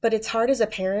 But it's hard as a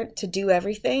parent to do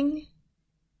everything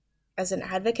as an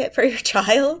advocate for your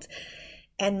child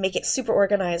and make it super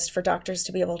organized for doctors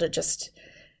to be able to just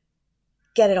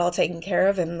get it all taken care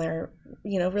of in their,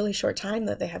 really short time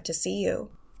that they have to see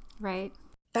you. Right.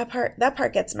 That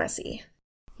part gets messy.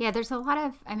 Yeah, there's a lot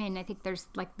of, I think there's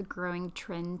like the growing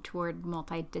trend toward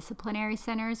multidisciplinary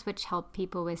centers, which help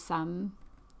people with some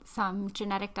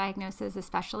genetic diagnosis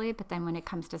especially. But then when it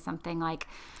comes to something like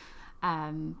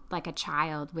a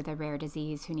child with a rare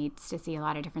disease who needs to see a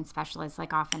lot of different specialists,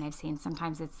 like often I've seen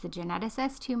sometimes it's the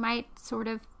geneticist who might sort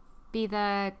of be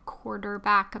the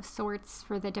quarterback of sorts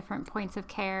for the different points of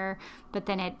care, but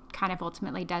then it kind of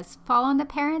ultimately does fall on the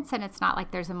parents, and it's not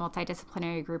like there's a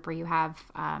multidisciplinary group where you have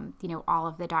all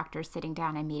of the doctors sitting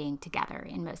down and meeting together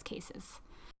in most cases.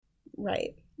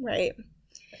 Right.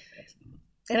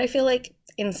 And I feel like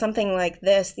in something like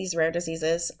this, these rare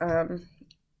diseases,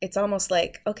 it's almost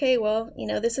like, okay, well,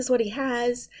 this is what he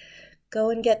has. Go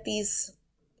and get these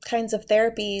kinds of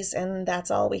therapies, and that's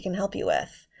all we can help you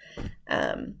with.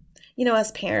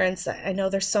 As parents, I know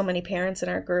there's so many parents in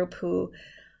our group who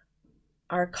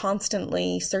are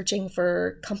constantly searching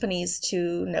for companies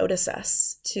to notice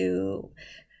us, to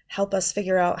help us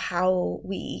figure out how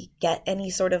we get any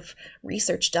sort of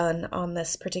research done on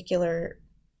this particular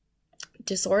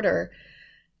disorder.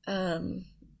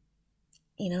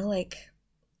 Like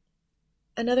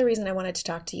another reason I wanted to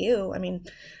talk to you,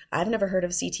 I've never heard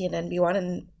of CTNNB1,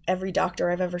 and every doctor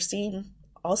I've ever seen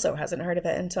also hasn't heard of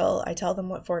it until I tell them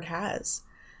what Ford has.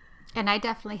 And I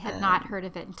definitely had not heard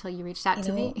of it until you reached out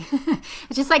to me.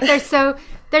 It's just like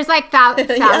there's like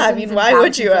thousands why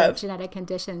would you have genetic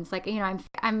conditions? Like,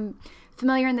 I'm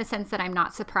familiar in the sense that I'm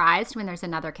not surprised when there's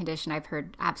another condition I've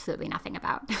heard absolutely nothing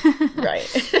about.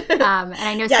 Right. And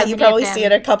I know you probably see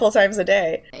it a couple times a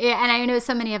day. Yeah, and I know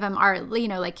so many of them are,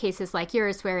 like cases like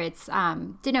yours where it's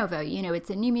de novo, it's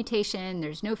a new mutation,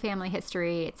 there's no family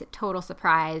history, it's a total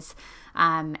surprise.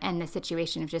 And the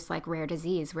situation of just like rare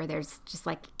disease where there's just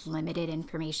like limited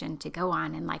information to go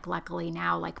on, and like luckily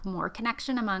now like more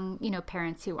connection among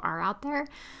parents who are out there,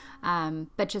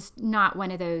 but just not one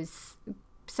of those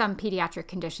some pediatric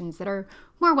conditions that are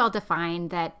more well defined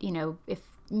that if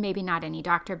maybe not any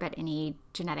doctor but any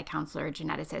genetic counselor or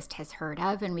geneticist has heard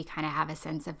of, and we kind of have a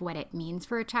sense of what it means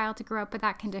for a child to grow up with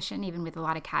that condition, even with a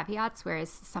lot of caveats, whereas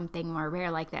something more rare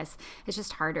like this is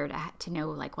just harder to know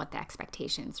like what the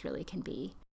expectations really can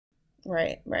be.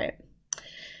 Right.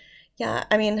 Yeah,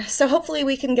 so hopefully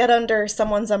we can get under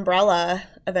someone's umbrella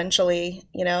eventually.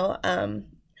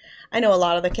 I know a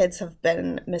lot of the kids have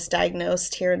been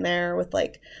misdiagnosed here and there with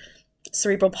like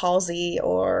cerebral palsy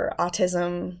or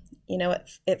autism.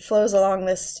 It flows along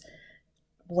this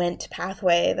WENT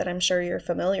pathway that I'm sure you're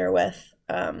familiar with,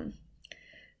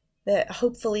 that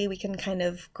hopefully we can kind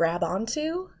of grab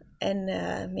onto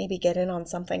and maybe get in on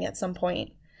something at some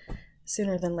point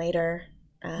sooner than later,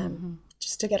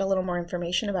 just to get a little more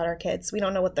information about our kids. We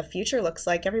don't know what the future looks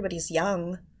like. Everybody's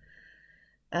young.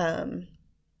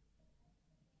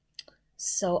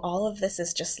 So all of this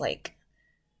is just like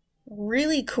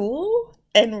really cool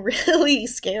and really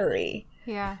scary.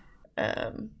 Yeah.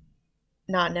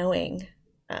 Not knowing.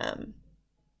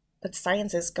 But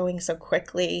science is going so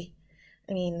quickly.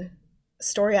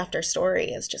 Story after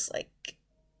story is just like,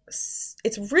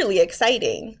 it's really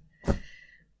exciting.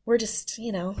 We're just,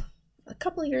 a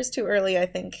couple of years too early, I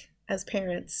think, as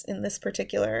parents in this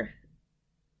particular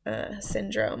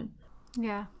syndrome.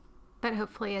 Yeah. But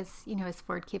hopefully as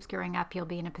Ford keeps growing up, you'll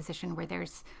be in a position where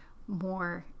there's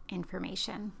more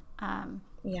information.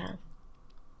 Yeah.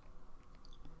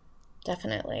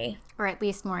 Definitely. Or at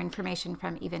least more information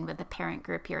from even with the parent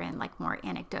group you're in, like more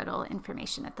anecdotal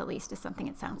information at the least is something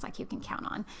it sounds like you can count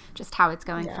on, just how it's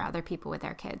going for other people with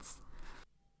their kids.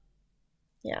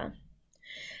 Yeah.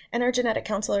 And our genetic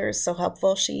counselor is so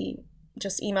helpful. She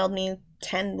just emailed me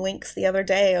 10 links the other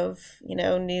day of,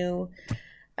 new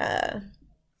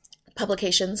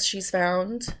publications she's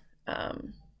found.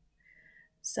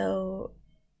 So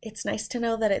it's nice to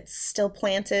know that it's still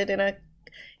planted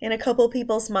in a couple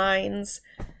people's minds,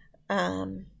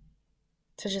 to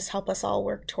just help us all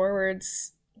work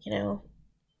towards,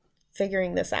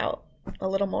 figuring this out a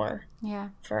little more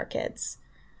for our kids.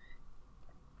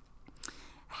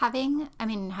 Having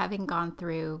gone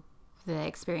through the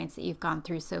experience that you've gone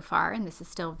through so far, and this is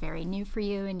still very new for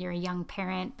you and you're a young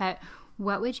parent, but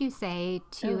What would you say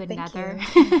to another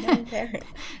young parent?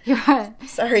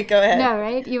 Sorry, go ahead. No,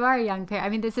 right? You are a young parent. I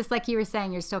mean, this is like you were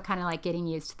saying, you're still kind of like getting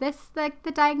used to this, like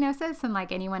the diagnosis, and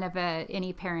like any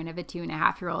parent of a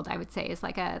 2.5-year-old, I would say is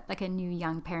like a new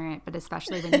young parent, but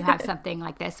especially when you have something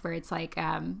like this where it's like,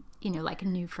 like a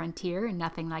new frontier and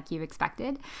nothing like you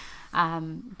expected.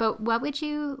 But what would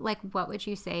you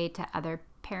say to other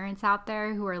parents out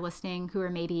there who are listening, who are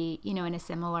maybe, in a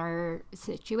similar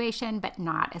situation, but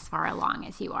not as far along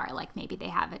as you are? Like maybe they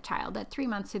have a child at 3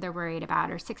 months who they're worried about,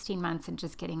 or 16 months and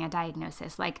just getting a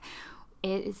diagnosis. Like,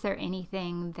 is there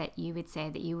anything that you would say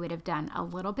that you would have done a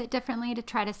little bit differently to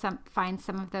try to find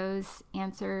some of those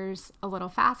answers a little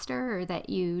faster, or that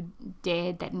you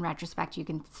did that in retrospect you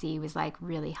can see was like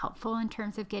really helpful in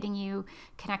terms of getting you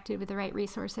connected with the right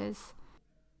resources?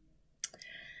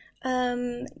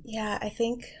 Yeah, I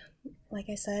think, like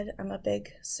I said, I'm a big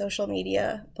social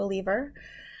media believer.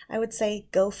 I would say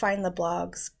go find the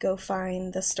blogs, go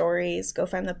find the stories, go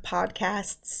find the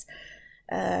podcasts,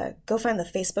 go find the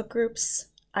Facebook groups.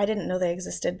 I didn't know they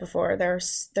existed before.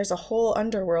 There's a whole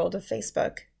underworld of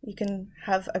Facebook. You can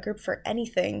have a group for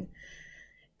anything.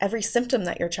 Every symptom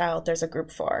that your child, there's a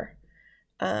group for.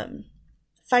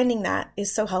 Finding that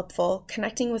is so helpful.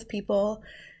 Connecting with people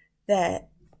that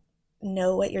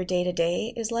know what your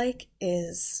day-to-day is like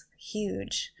is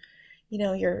huge.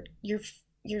 Your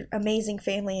amazing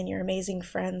family and your amazing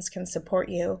friends can support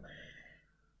you,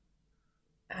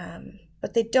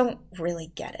 but they don't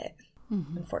really get it.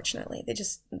 Mm-hmm. Unfortunately,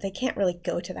 they can't really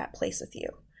go to that place with you.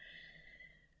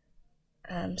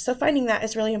 So finding that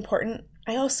is really important.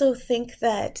 I also think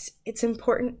that it's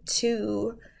important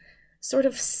to sort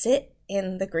of sit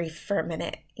in the grief for a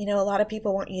minute. A lot of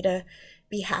people want you to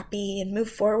be happy and move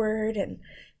forward and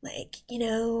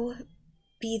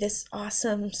be this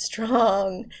awesome,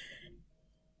 strong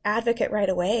advocate right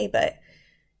away. But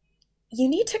you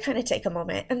need to kind of take a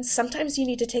moment. And sometimes you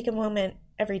need to take a moment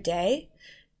every day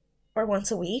or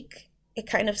once a week. It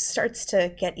kind of starts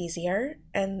to get easier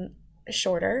and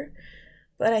shorter.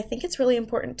 But I think it's really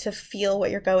important to feel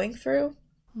what you're going through,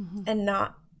 mm-hmm. and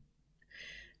not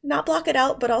block it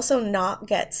out, but also not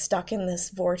get stuck in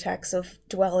this vortex of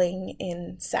dwelling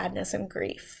in sadness and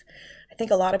grief. I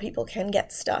think a lot of people can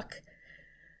get stuck.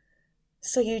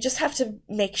 So you just have to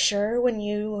make sure when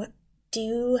you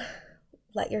do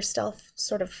let yourself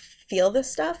sort of feel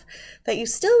this stuff, that you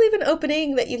still leave an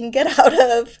opening that you can get out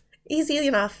of easy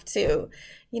enough to,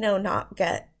 not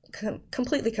get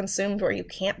completely consumed where you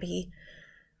can't be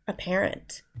a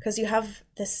parent, because you have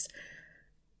this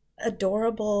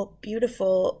adorable,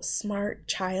 beautiful, smart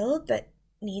child that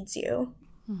needs you,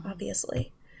 mm-hmm.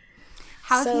 obviously.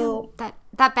 How have you,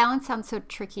 that balance sounds so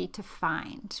tricky to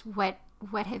find. What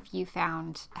have you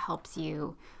found helps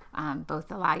you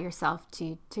both allow yourself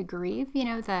to grieve,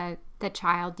 the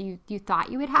child you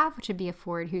thought you would have, which would be a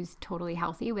Ford who's totally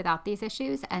healthy without these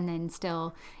issues, and then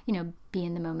still, be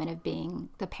in the moment of being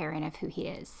the parent of who he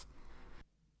is?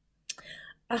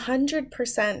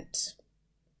 100%.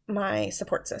 My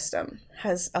support system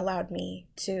has allowed me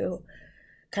to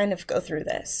kind of go through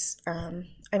this.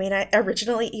 I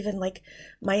originally, even like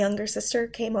my younger sister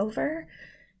came over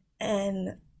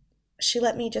and she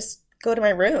let me just go to my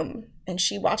room and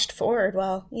she watched Ford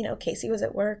while, Casey was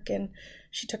at work, and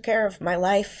she took care of my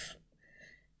life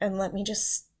and let me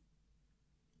just,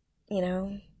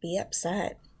 be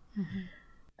upset.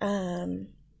 Mm-hmm.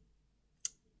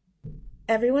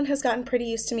 Everyone has gotten pretty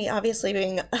used to me, obviously,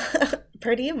 being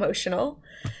pretty emotional,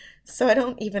 so I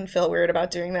don't even feel weird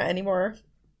about doing that anymore.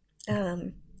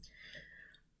 When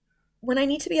I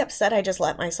need to be upset, I just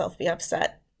let myself be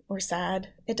upset or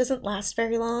sad. It doesn't last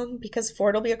very long because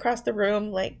Ford will be across the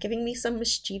room, like, giving me some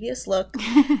mischievous look,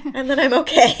 and then I'm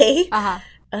okay.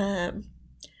 Uh-huh.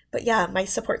 But yeah, my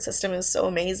support system is so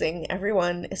amazing.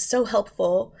 Everyone is so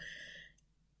helpful.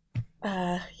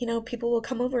 People will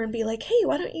come over and be like, hey,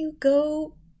 why don't you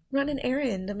go run an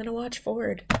errand? I'm going to watch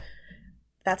Ford.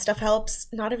 That stuff helps.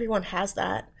 Not everyone has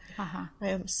that. Uh-huh. I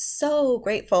am so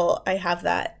grateful I have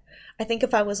that. I think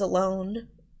if I was alone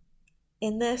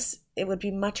in this, it would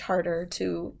be much harder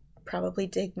to probably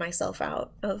dig myself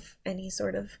out of any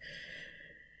sort of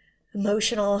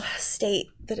emotional state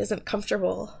that isn't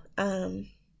comfortable.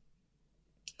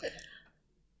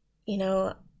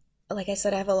 Like I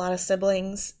said, I have a lot of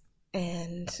siblings,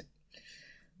 and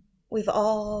we've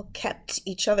all kept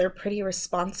each other pretty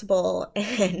responsible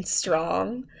and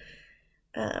strong.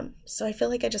 So I feel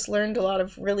like I just learned a lot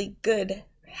of really good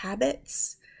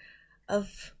habits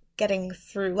of getting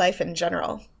through life in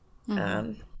general.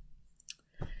 Mm-hmm.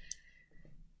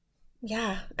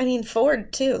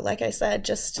 Ford too, like I said,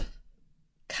 just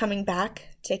coming back,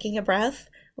 taking a breath,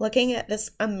 looking at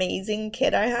this amazing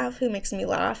kid I have who makes me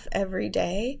laugh every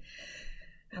day.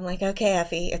 I'm like, okay,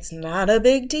 Effie, it's not a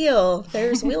big deal.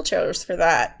 There's wheelchairs for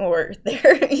that. Or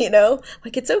there,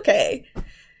 like it's okay.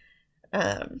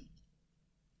 But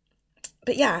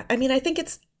yeah, I mean, I think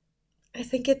it's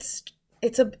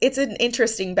an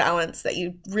interesting balance that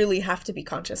you really have to be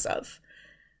conscious of.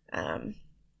 And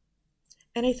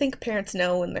I think parents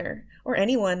know when they're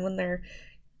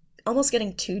almost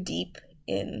getting too deep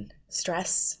in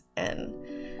stress and,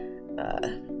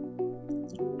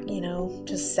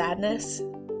 just sadness.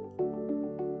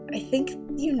 I think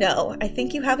you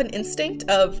have an instinct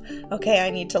of, okay, I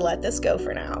need to let this go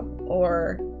for now,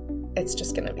 or it's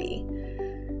just going to be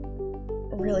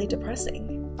really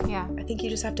depressing. Yeah. I think you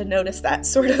just have to notice that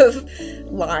sort of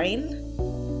line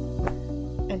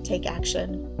and take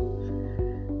action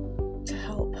to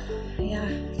help. Yeah,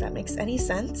 if that makes any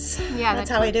sense. Yeah, that's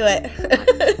how I do it.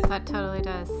 that totally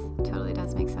does. Totally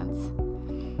does make sense.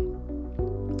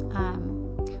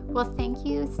 Well, thank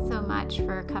you so much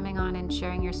for coming on and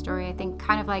sharing your story. I think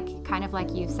kind of like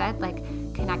you said, like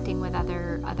connecting with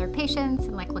other patients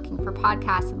and like looking for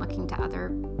podcasts and listening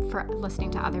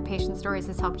to other patient stories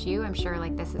has helped you. I'm sure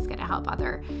like this is going to help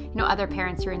other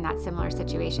parents who are in that similar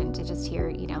situation to just hear,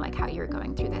 like how you're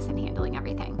going through this and handling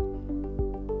everything.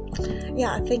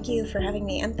 Yeah, thank you for having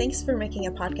me. And thanks for making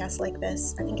a podcast like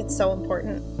this. I think it's so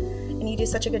important. And you do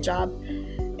such a good job.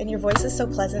 And your voice is so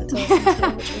pleasant to listen to,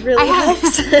 which really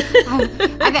helps.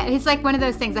 I bet it's like one of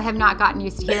those things. I have not gotten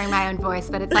used to hearing my own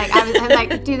voice, but it's like I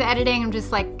like do the editing. I'm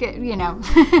just like,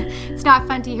 it's not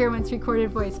fun to hear one's recorded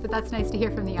voice, but that's nice to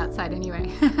hear from the outside anyway.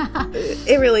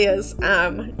 It really is.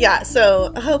 Yeah.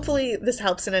 So hopefully this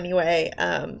helps in any way.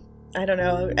 I don't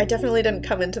know. I definitely didn't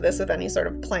come into this with any sort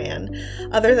of plan,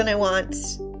 other than I want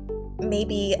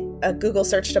maybe a Google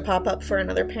search to pop up for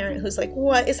another parent who's like,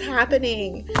 what is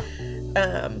happening?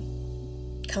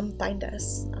 Come find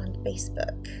us on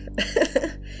Facebook.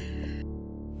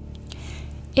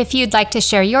 If you'd like to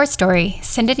share your story,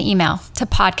 send an email to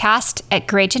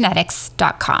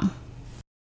podcast@graygenetics.com.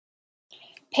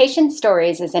 Patient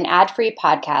Stories is an ad-free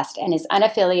podcast and is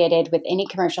unaffiliated with any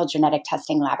commercial genetic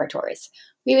testing laboratories.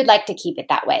 We would like to keep it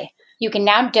that way. You can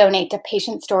now donate to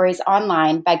Patient Stories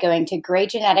online by going to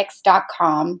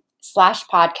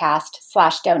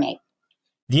graygenetics.com/podcast/donate.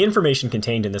 The information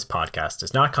contained in this podcast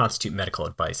does not constitute medical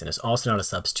advice and is also not a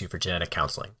substitute for genetic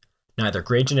counseling. Neither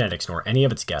Gray Genetics nor any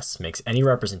of its guests makes any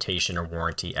representation or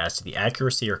warranty as to the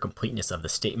accuracy or completeness of the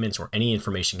statements or any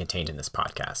information contained in this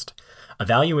podcast.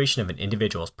 Evaluation of an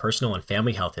individual's personal and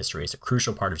family health history is a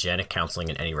crucial part of genetic counseling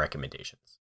and any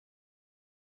recommendations.